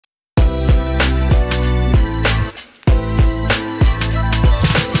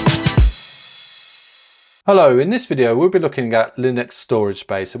Hello, in this video we'll be looking at Linux storage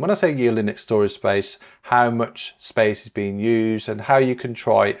space, and when I say your Linux storage space, how much space is being used and how you can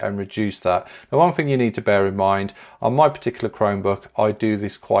try and reduce that. Now, one thing you need to bear in mind, on my particular Chromebook I do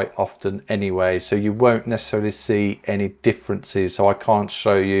this quite often anyway, so you won't necessarily see any differences, so I can't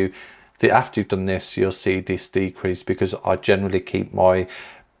show you that after you've done this you'll see this decrease because I generally keep my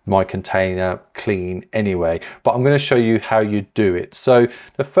container clean anyway, but I'm going to show you how you do it. So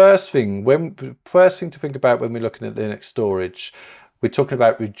the first thing to think about when we're looking at Linux storage, we're talking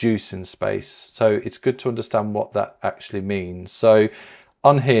about reducing space, so it's good to understand what that actually means. So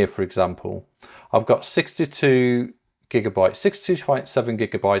on here, for example, I've got 62.7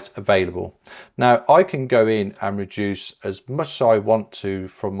 gigabytes available. Now I can go in and reduce as much as I want to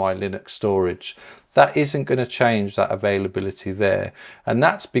from my Linux storage. That isn't going to change that availability there, and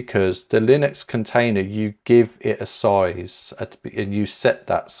that's because the Linux container, you give it a size and you set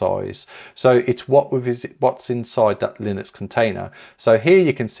that size, so it's what's inside that Linux container. So here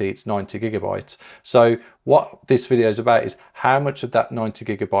you can see it's 90 gigabytes. So what this video is about is how much of that 90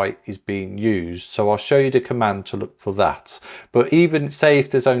 gigabyte is being used. So I'll show you the command to look for that. But even say if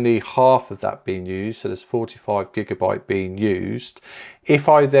there's only half of that being used, so there's 45 gigabyte being used, if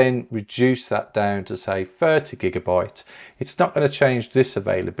I then reduce that down to say 30 gigabyte, it's not going to change this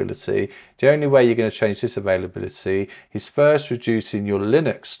availability. The only way you're going to change this availability is first reducing your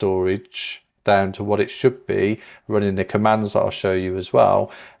Linux storage down to what it should be, running the commands that I'll show you as well.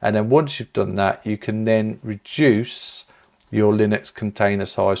 And then once you've done that, you can then reduce your Linux container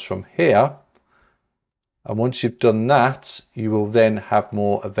size from here. And once you've done that, you will then have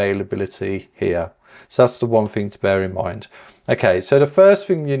more availability here. So that's the one thing to bear in mind. Okay, so the first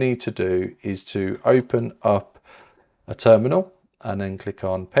thing you need to do is to open up a terminal and then click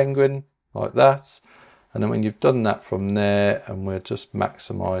on Penguin like that. And then when you've done that from there, and we'll just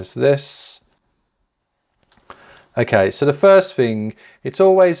maximize this. Okay, so the first thing, it's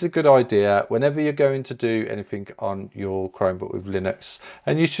always a good idea whenever you're going to do anything on your Chromebook with Linux,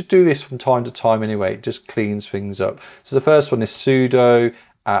 and you should do this from time to time anyway, it just cleans things up. So the first one is sudo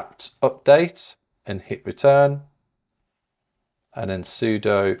apt update and hit return, and then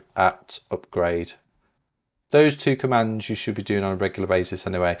sudo apt upgrade. Those two commands you should be doing on a regular basis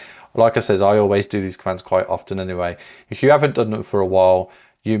anyway. Like I said, I always do these commands quite often anyway. If you haven't done them for a while,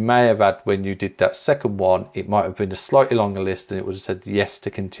 you may have had, when you did that second one, it might have been a slightly longer list and it would have said yes to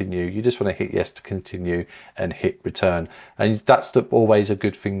continue. You just want to hit yes to continue and hit return. And that's always a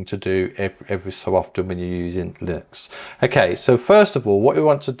good thing to do every so often when you're using Linux. Okay, so first of all, what we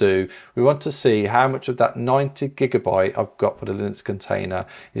want to do, we want to see how much of that 90 gigabyte I've got for the Linux container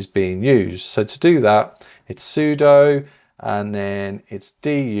is being used. So to do that, it's sudo and then it's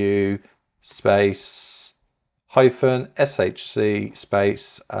du space hyphen shc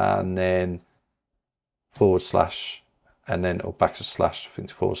space and then forward slash and then or backslash, I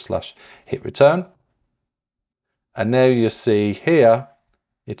think forward slash, hit return. And now you see here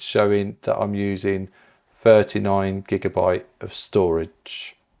it's showing that I'm using 39 gigabyte of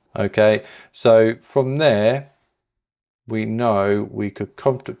storage. Okay, so from there we know we could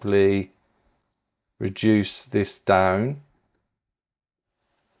comfortably reduce this down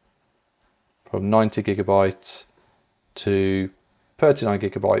from 90 gigabytes to 39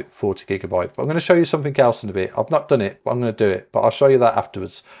 gigabyte, 40 gigabyte. But I'm going to show you something else in a bit. I've not done it, but I'm going to do it. But I'll show you that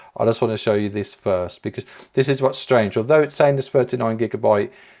afterwards. I just want to show you this first because this is what's strange. Although it's saying there's 39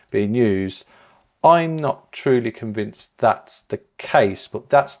 gigabyte being used, I'm not truly convinced that's the case, but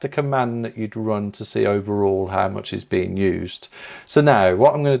that's the command that you'd run to see overall how much is being used. So now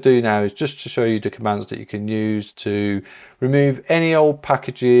what I'm going to do now is just to show you the commands that you can use to remove any old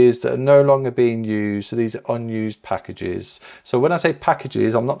packages that are no longer being used. So these are unused packages. So when I say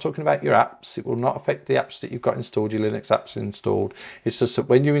packages, I'm not talking about your apps. It will not affect the apps that you've got installed, your Linux apps installed. It's just that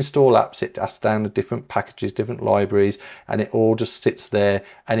when you install apps, it has down the different packages, different libraries, and it all just sits there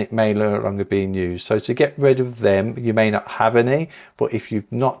and it may no longer being used. So to get rid of them, you may not have any, but if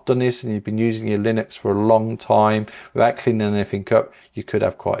you've not done this and you've been using your Linux for a long time without cleaning anything up, you could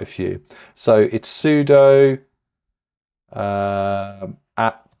have quite a few. So it's sudo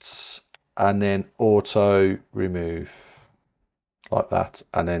apt and then auto remove like that,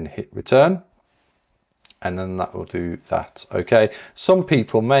 and then hit return, and then that will do that. Okay, some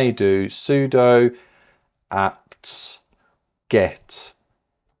people may do sudo apt get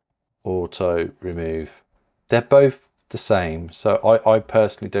auto remove. They're both the same, so I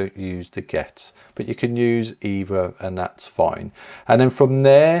personally don't use the get, but you can use either and that's fine. And then from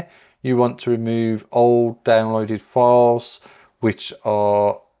there you want to remove old downloaded files which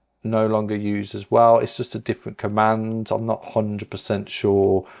are no longer used as well. It's just a different command. I'm not 100%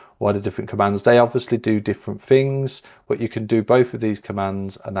 sure why the different commands. They obviously do different things, but you can do both of these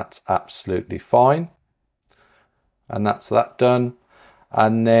commands and that's absolutely fine. And that's that done.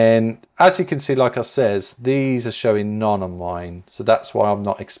 And then, as you can see, like I says, these are showing none on mine. So that's why I'm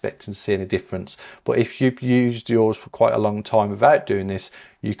not expecting to see any difference. But if you've used yours for quite a long time without doing this,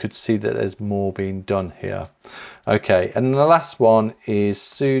 you could see that there's more being done here. Okay, and the last one is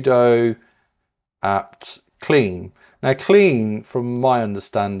sudo apt clean. Now clean, from my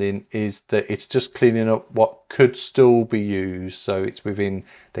understanding, is that it's just cleaning up what could still be used. So it's within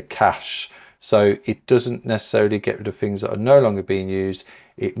the cache. So it doesn't necessarily get rid of things that are no longer being used.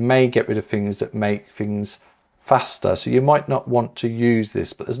 It may get rid of things that make things faster. So you might not want to use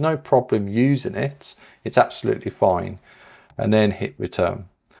this, but there's no problem using it. It's absolutely fine. And then hit return.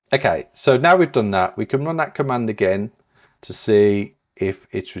 Okay, so now we've done that, we can run that command again to see if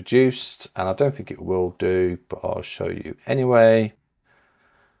it's reduced. And I don't think it will do, but I'll show you anyway.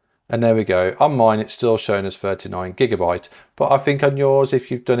 And there we go. On mine, it's still showing as 39 gigabyte. But I think on yours,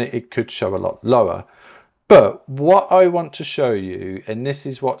 if you've done it, it could show a lot lower. But what I want to show you, and this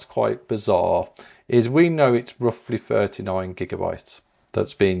is what's quite bizarre, is we know it's roughly 39 gigabytes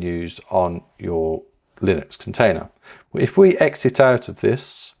that's being used on your Linux container. If we exit out of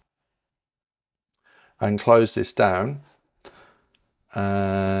this and close this down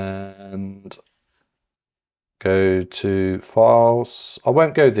and go to files. I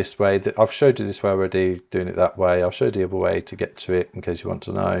won't go this way. I've showed you this way already, doing it that way. I'll show you the other way to get to it in case you want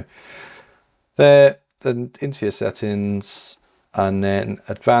to know. There, then into your settings and then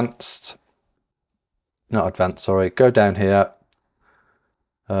advanced, not advanced, sorry, go down here.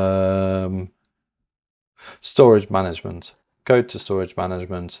 Storage management. Go to storage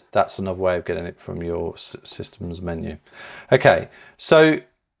management. That's another way of getting it from your systems menu. Okay, so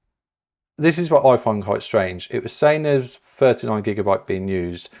this is what I find quite strange. It was saying there's 39 gigabyte being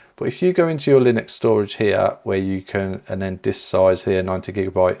used, but if you go into your Linux storage here, where you can, and then disk size here, 90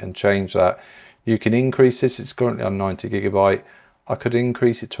 gigabyte, and change that, you can increase this. It's currently on 90 gigabyte. I could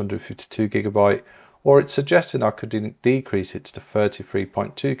increase it to 152 gigabyte, or it's suggesting I could decrease it to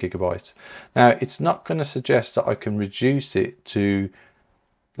 33.2 gigabyte. Now, it's not going to suggest that I can reduce it to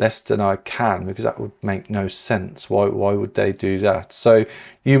less than I can, because that would make no sense. Why would they do that? So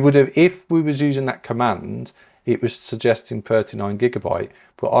you would have, if we was using that command, it was suggesting 39 gigabyte,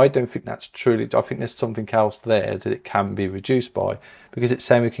 but I don't think that's truly, I think there's something else there that it can be reduced by, because it's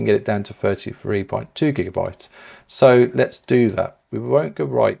saying we can get it down to 33.2 gigabytes. So let's do that. We won't go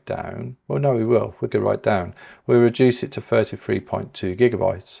right down. Well, no, we will. We'll go right down. We'll reduce it to 33.2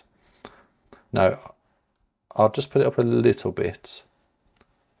 gigabytes. Now, I'll just put it up a little bit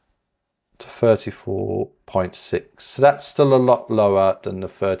to 34.6. So that's still a lot lower than the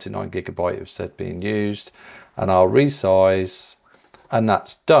 39 gigabyte it said being used. And I'll resize, and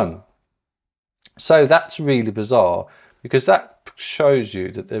that's done. So that's really bizarre, because that shows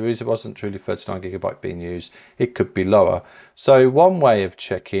you that it wasn't truly 39 gigabyte being used. It could be lower. So one way of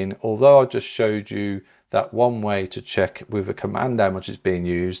checking, although I just showed you that one way to check with a command how much is being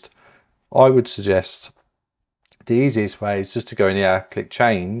used, I would suggest the easiest way is just to go in here, click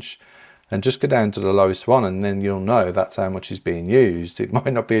change, and just go down to the lowest one, and then you'll know that's how much is being used. It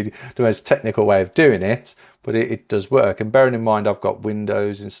might not be the most technical way of doing it, but it does work. And bearing in mind, I've got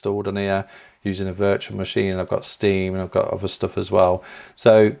Windows installed on here using a virtual machine, and I've got Steam, and I've got other stuff as well.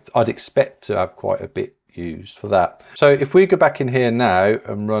 So I'd expect to have quite a bit used for that. So if we go back in here now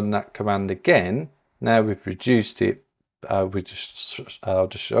and run that command again, now we've reduced it. I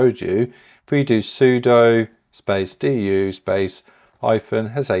just showed you. If we do sudo space du space hyphen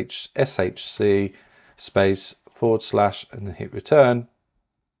shc space / and then hit return,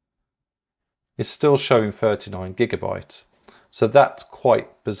 it's still showing 39 gigabyte. So that's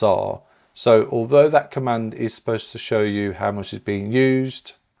quite bizarre. So although that command is supposed to show you how much is being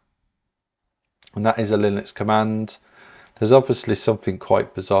used, and that is a Linux command, there's obviously something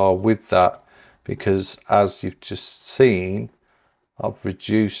quite bizarre with that, because as you've just seen, I've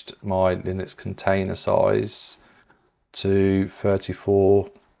reduced my Linux container size to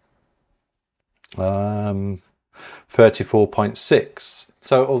 34.6.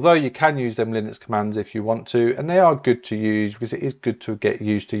 So although you can use them Linux commands if you want to, and they are good to use, because it is good to get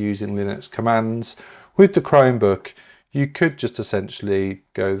used to using Linux commands, with the Chromebook, you could just essentially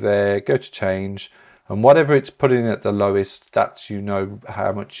go there, go to change, and whatever it's putting at the lowest, that's, you know,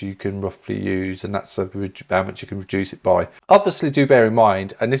 how much you can roughly use, and that's how much you can reduce it by. Obviously do bear in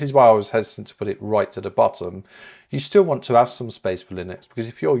mind, and this is why I was hesitant to put it right to the bottom, you still want to have some space for Linux, because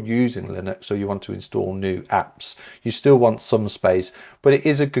if you're using Linux or you want to install new apps, you still want some space. But it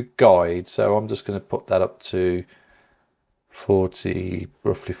is a good guide, so I'm just going to put that up to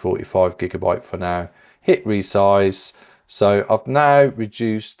roughly 45 gigabyte for now. Hit resize. So I've now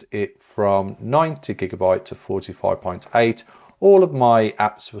reduced it from 90 gigabyte to 45.8. All of my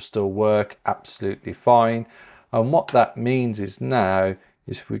apps will still work absolutely fine. And what that means is now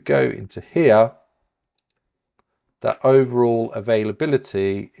is if we go into here, that overall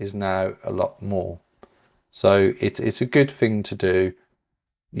availability is now a lot more. So it's a good thing to do.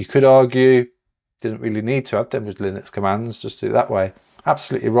 You could argue didn't really need to have them with Linux commands, just do it that way.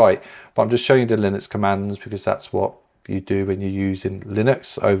 Absolutely right. But I'm just showing you the Linux commands because that's what you do when you're using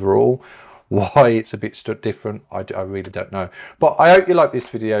Linux overall. Why it's a bit different, I really don't know. But I hope you liked this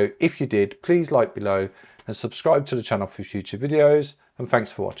video. If you did, please like below and subscribe to the channel for future videos. And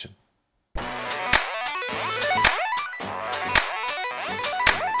thanks for watching.